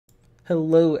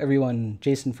Hello everyone,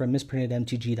 Jason from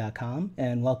MisprintedMTG.com,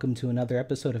 and welcome to another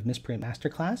episode of Misprint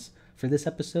Masterclass. For this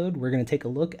episode, we're going to take a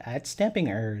look at stamping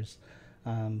errors,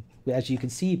 as you can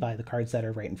see by the cards that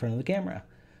are right in front of the camera.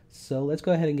 So let's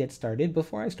go ahead and get started.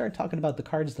 Before I start talking about the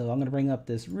cards though, I'm going to bring up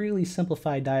this really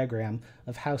simplified diagram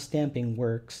of how stamping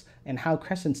works and how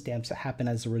crescent stamps happen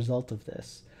as a result of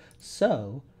this.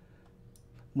 So,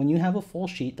 when you have a full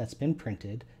sheet that's been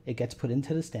printed, it gets put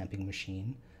into the stamping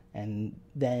machine. And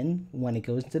then, when it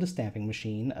goes into the stamping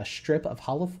machine, a strip of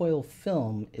holofoil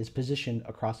film is positioned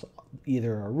across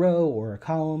either a row or a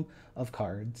column of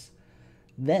cards.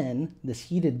 Then, this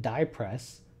heated die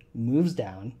press moves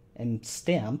down and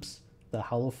stamps the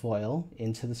holofoil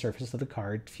into the surface of the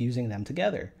card, fusing them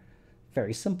together.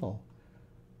 Very simple.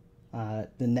 The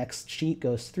next sheet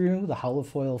goes through, the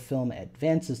holofoil film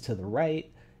advances to the right,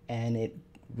 and it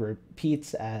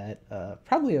repeats at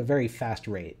probably a very fast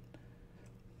rate.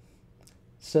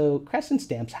 So crescent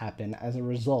stamps happen as a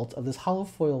result of this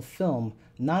holofoil film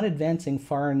not advancing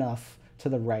far enough to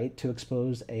the right to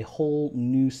expose a whole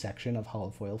new section of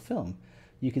holofoil film.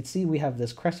 You can see we have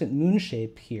this crescent moon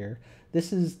shape here.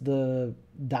 This is the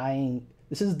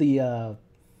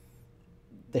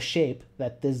shape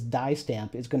that this die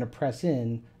stamp is going to press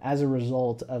in as a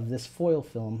result of this foil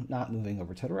film not moving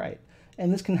over to the right.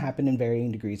 And this can happen in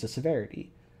varying degrees of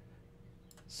severity.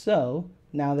 So,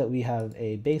 now that we have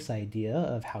a base idea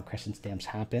of how crescent stamps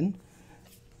happen,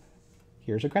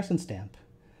 here's a crescent stamp.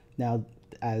 Now,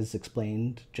 as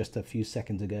explained just a few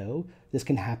seconds ago, this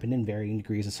can happen in varying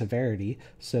degrees of severity.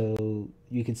 So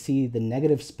you can see the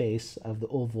negative space of the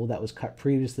oval that was cut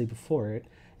previously before it,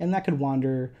 and that could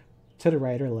wander to the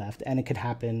right or left, and it could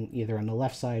happen either on the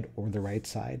left side or the right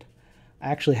side.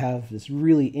 I actually have this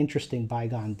really interesting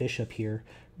bygone bishop here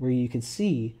where you can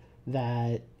see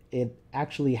that it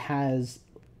actually has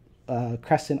a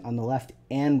crescent on the left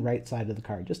and right side of the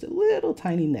card, just a little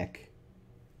tiny nick.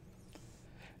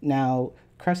 Now,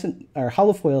 crescent or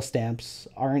holofoil stamps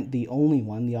aren't the only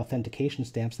one, the authentication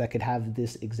stamps that could have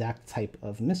this exact type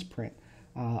of misprint.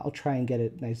 I'll try and get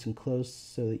it nice and close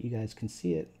so that you guys can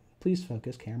see it. Please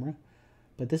focus, camera.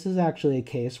 But this is actually a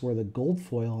case where the gold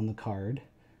foil on the card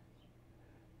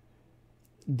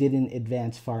didn't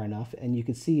advance far enough, and you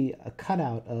can see a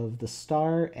cutout of the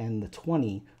star and the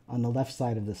 20 on the left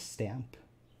side of the stamp.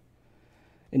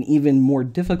 An even more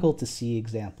difficult to see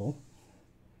example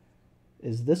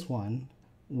is this one,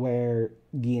 where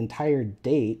the entire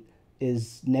date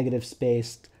is negative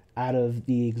spaced out of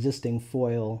the existing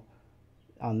foil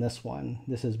on this one.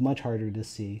 This is much harder to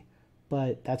see,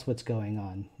 but that's what's going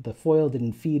on. The foil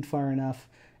didn't feed far enough,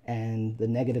 and the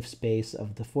negative space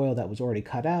of the foil that was already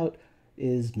cut out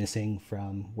is missing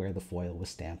from where the foil was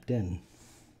stamped in.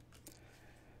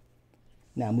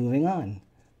 Now moving on.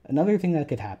 Another thing that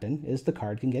could happen is the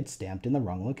card can get stamped in the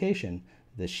wrong location.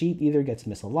 The sheet either gets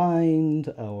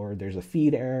misaligned or there's a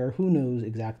feed error. Who knows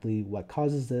exactly what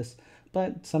causes this,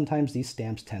 but sometimes these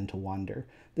stamps tend to wander.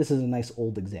 This is a nice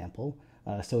old example,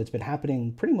 so it's been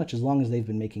happening pretty much as long as they've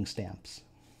been making stamps.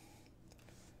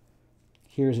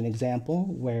 Here's an example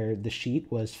where the sheet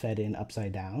was fed in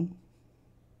upside down.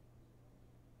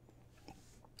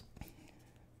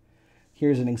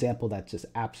 Here's an example that's just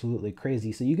absolutely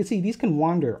crazy. So you can see these can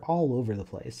wander all over the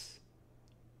place.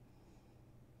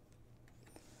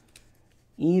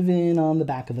 Even on the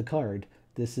back of the card.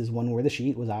 This is one where the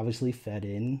sheet was obviously fed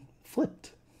in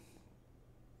flipped.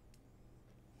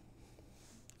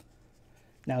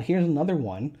 Now here's another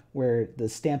one where the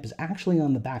stamp is actually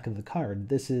on the back of the card.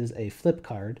 This is a flip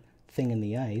card, Thing in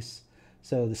the Ice.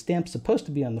 So the stamp's supposed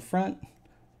to be on the front,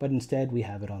 but instead we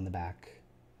have it on the back.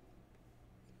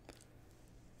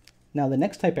 Now the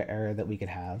next type of error that we could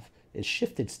have is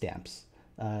shifted stamps.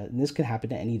 And this could happen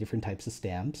to any different types of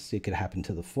stamps. It could happen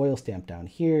to the foil stamp down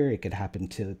here. It could happen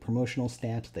to the promotional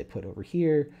stamps they put over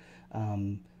here.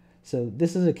 So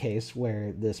this is a case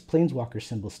where this Planeswalker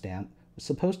symbol stamp was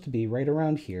supposed to be right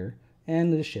around here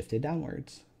and is shifted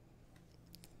downwards.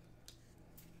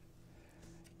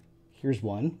 Here's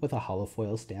one with a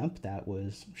holofoil stamp that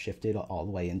was shifted all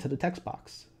the way into the text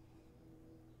box.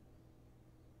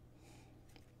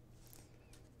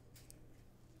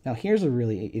 Now here's a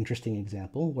really interesting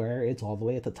example where it's all the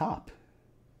way at the top.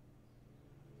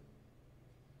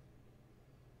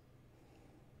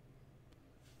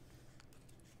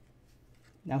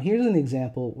 Now here's an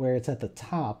example where it's at the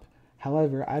top.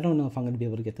 However, I don't know if I'm going to be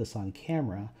able to get this on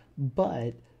camera,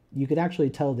 but you could actually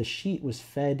tell the sheet was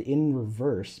fed in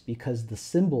reverse because the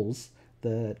symbols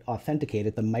that authenticate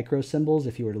it, the micro symbols,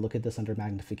 if you were to look at this under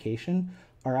magnification,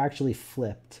 are actually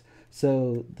flipped.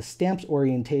 So the stamp's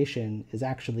orientation is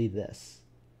actually this.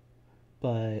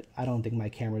 but I don't think my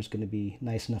camera is going to be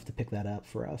nice enough to pick that up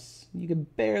for us. You can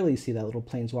barely see that little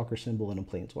planeswalker symbol and a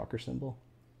planeswalker symbol.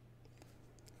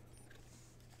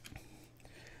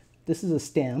 This is a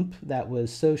stamp that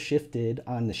was so shifted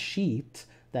on the sheet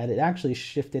that it actually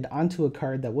shifted onto a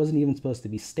card that wasn't even supposed to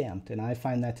be stamped. And I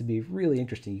find that to be really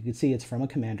interesting. You can see it's from a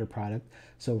Commander product.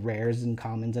 So rares and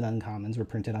commons and uncommons were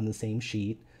printed on the same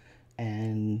sheet.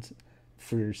 And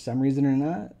for some reason or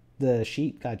not, the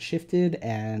sheet got shifted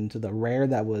and the rare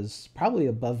that was probably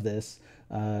above this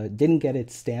didn't get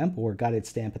its stamp, or got its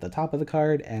stamp at the top of the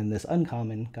card, and this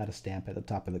uncommon got a stamp at the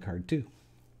top of the card too.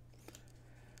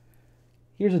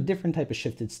 Here's a different type of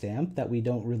shifted stamp that we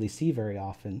don't really see very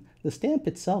often. The stamp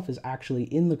itself is actually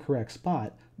in the correct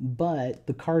spot, but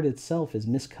the card itself is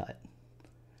miscut.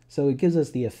 So it gives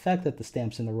us the effect that the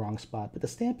stamp's in the wrong spot, but the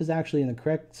stamp is actually in the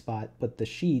correct spot, but the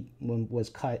sheet was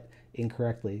cut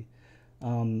incorrectly.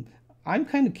 I'm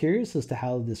kind of curious as to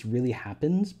how this really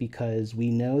happens, because we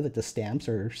know that the stamps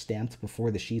are stamped before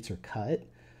the sheets are cut.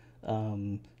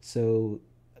 So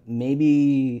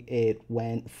maybe it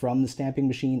went from the stamping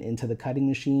machine into the cutting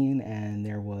machine and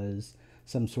there was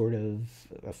some sort of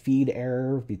a feed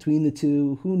error between the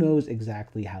two. Who knows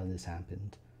exactly how this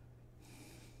happened?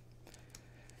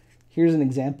 Here's an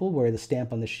example where the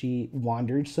stamp on the sheet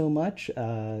wandered so much.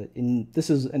 This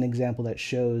is an example that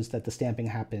shows that the stamping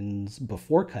happens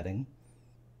before cutting.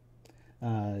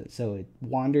 So it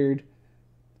wandered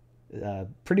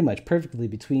pretty much perfectly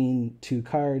between two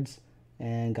cards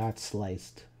and got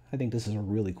sliced. I think this is a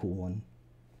really cool one.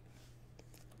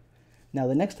 Now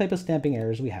the next type of stamping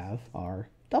errors we have are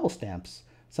double stamps.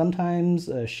 Sometimes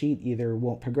a sheet either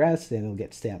won't progress and it'll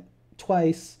get stamped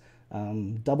twice,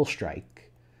 double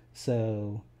strike.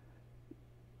 So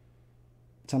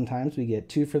sometimes we get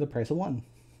 2 for the price of 1.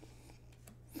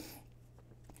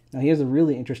 Now here's a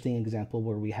really interesting example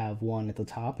where we have 1 at the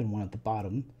top and 1 at the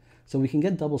bottom. So we can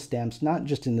get double stamps not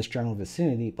just in this general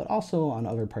vicinity, but also on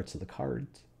other parts of the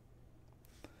cards.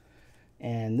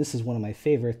 And this is one of my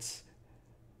favorites.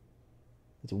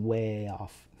 It's way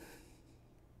off.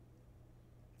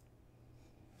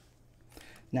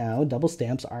 Now, double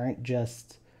stamps aren't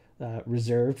just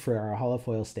reserved for our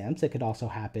holofoil stamps. It could also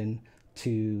happen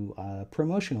to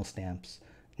promotional stamps.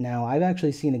 Now, I've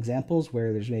actually seen examples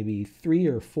where there's maybe 3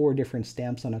 or 4 different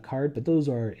stamps on a card, but those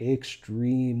are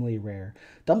extremely rare.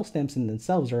 Double stamps in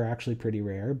themselves are actually pretty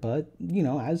rare, but, you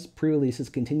know, as pre-releases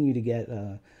continue to get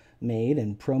made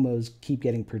and promos keep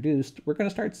getting produced, we're going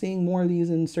to start seeing more of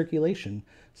these in circulation.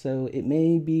 So it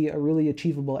may be a really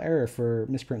achievable error for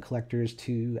misprint collectors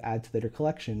to add to their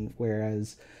collection,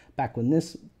 whereas back when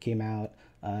this came out,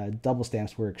 double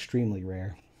stamps were extremely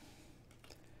rare.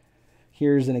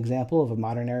 Here's an example of a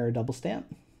modern era double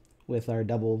stamp with our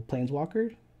double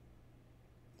planeswalker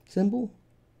symbol.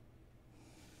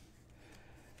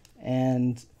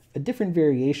 And a different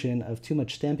variation of too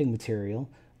much stamping material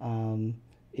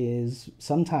is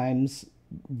sometimes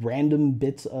random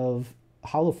bits of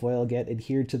holofoil get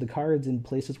adhered to the cards in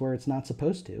places where it's not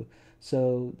supposed to.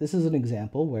 So this is an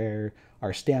example where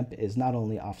our stamp is not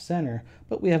only off center,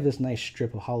 but we have this nice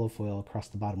strip of holofoil across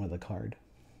the bottom of the card.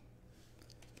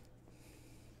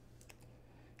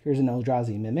 Here's an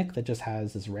Eldrazi Mimic that just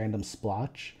has this random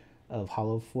splotch of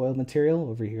holofoil material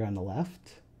over here on the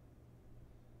left.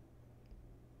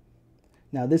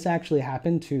 Now this actually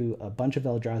happened to a bunch of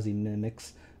Eldrazi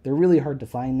Mimics. They're really hard to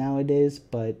find nowadays,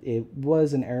 but it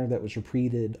was an error that was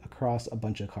repeated across a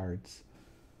bunch of cards.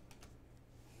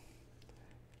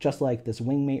 Just like this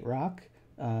Wingmate Rock,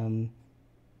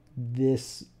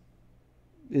 this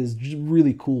is a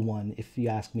really cool one, if you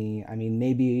ask me. I mean,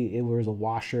 maybe it was a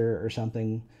washer or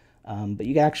something, but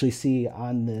you can actually see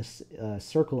on this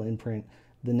circle imprint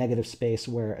the negative space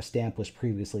where a stamp was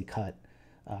previously cut.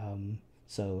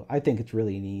 So I think it's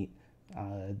really neat.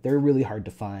 They're really hard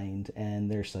to find, and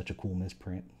they're such a cool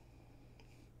misprint.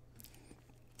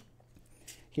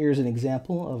 Here's an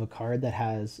example of a card that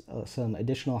has some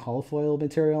additional holofoil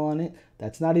material on it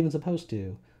that's not even supposed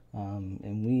to.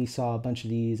 And we saw a bunch of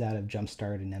these out of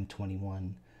Jumpstart and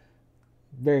M21.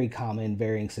 Very common,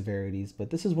 varying severities, but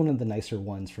this is one of the nicer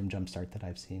ones from Jumpstart that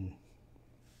I've seen.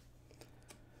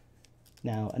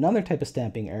 Now, another type of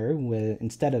stamping error, where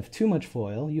instead of too much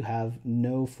foil, you have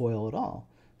no foil at all.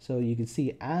 So you can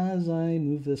see as I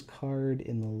move this card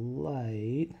in the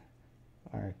light,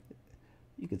 or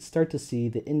you could start to see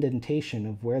the indentation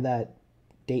of where that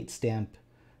date stamp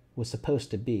was supposed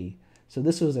to be. So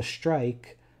this was a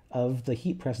strike of the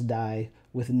heat press die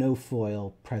with no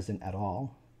foil present at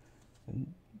all.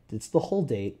 And it's the whole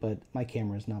date, but my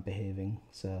camera is not behaving,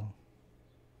 so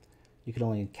you can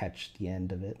only catch the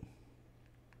end of it.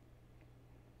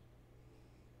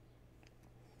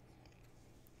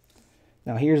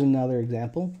 Now here's another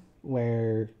example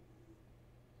where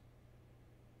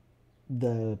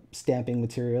the stamping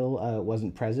material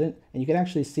wasn't present, and you can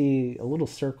actually see a little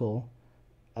circle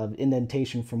of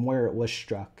indentation from where it was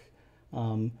struck.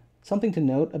 Something to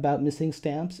note about missing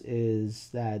stamps is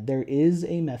that there is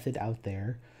a method out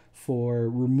there for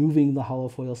removing the hollow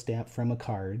foil stamp from a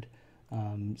card.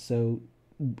 So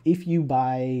if you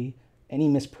buy any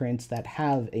misprints that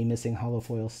have a missing hollow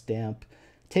foil stamp,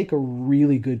 take a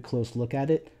really good close look at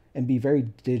it and be very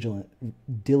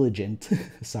diligent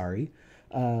sorry,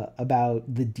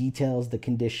 about the details, the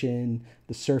condition,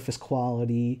 the surface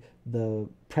quality, the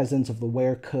presence of the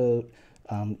wear coat.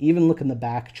 Even look in the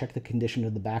back, check the condition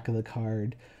of the back of the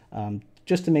card,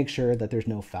 just to make sure that there's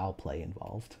no foul play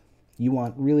involved. You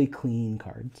want really clean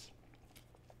cards.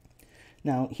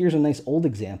 Now, here's a nice old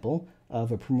example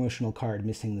of a promotional card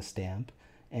missing the stamp.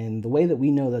 And the way that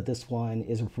we know that this one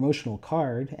is a promotional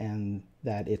card and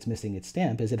that it's missing its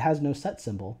stamp is it has no set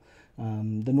symbol.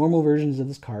 The normal versions of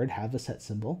this card have a set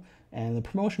symbol, and the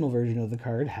promotional version of the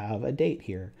card have a date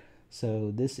here.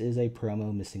 So this is a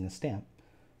promo missing a stamp.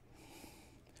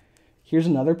 Here's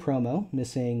another promo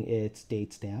missing its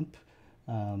date stamp.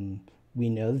 We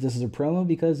know that this is a promo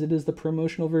because it is the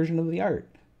promotional version of the art.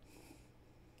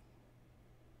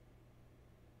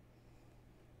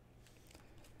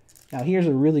 Now here's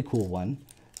a really cool one.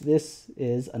 This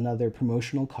is another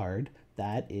promotional card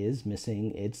that is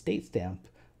missing its date stamp.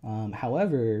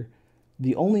 However,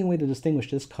 the only way to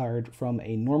distinguish this card from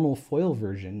a normal foil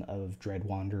version of Dread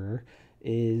Wanderer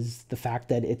is the fact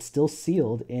that it's still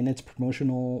sealed in its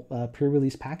promotional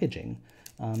pre-release packaging.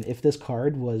 If this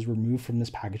card was removed from this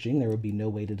packaging, there would be no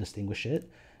way to distinguish it,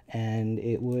 and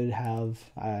it would have,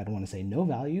 I don't want to say no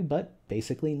value, but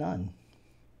basically none.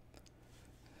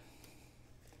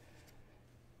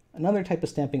 Another type of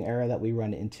stamping error that we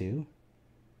run into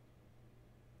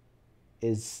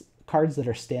is cards that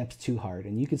are stamped too hard.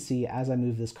 And you can see as I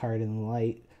move this card in the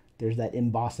light, there's that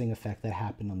embossing effect that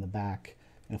happened on the back.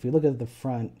 And if we look at the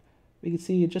front, we can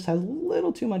see it just has a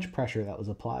little too much pressure that was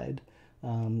applied.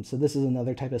 So this is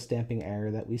another type of stamping error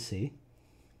that we see.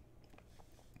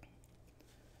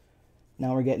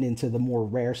 Now we're getting into the more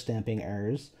rare stamping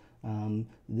errors.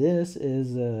 This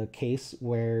is a case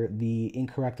where the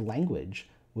incorrect language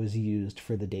was used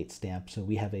for the date stamp. So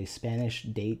we have a Spanish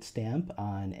date stamp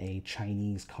on a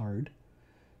Chinese card.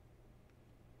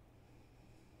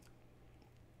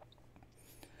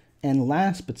 And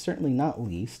last but certainly not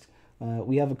least,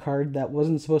 we have a card that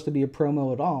wasn't supposed to be a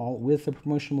promo at all with a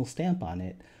promotional stamp on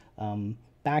it.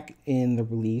 Back in the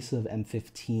release of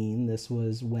M15, this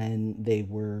was when they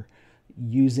were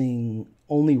using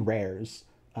only rares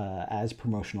as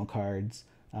promotional cards.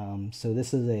 So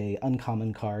this is a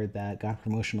uncommon card that got a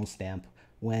promotional stamp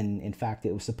when in fact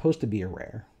it was supposed to be a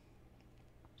rare.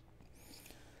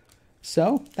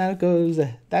 So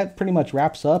that pretty much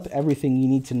wraps up everything you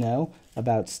need to know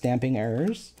about stamping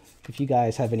errors. If you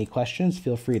guys have any questions,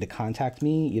 feel free to contact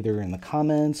me either in the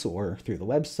comments or through the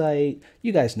website.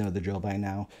 You guys know the drill by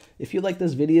now. If you like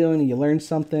this video and you learned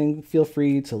something, feel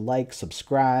free to like,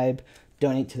 subscribe,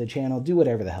 donate to the channel, do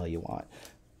whatever the hell you want.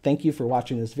 Thank you for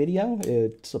watching this video.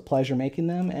 It's a pleasure making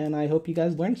them, and I hope you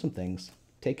guys learned some things.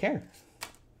 Take care.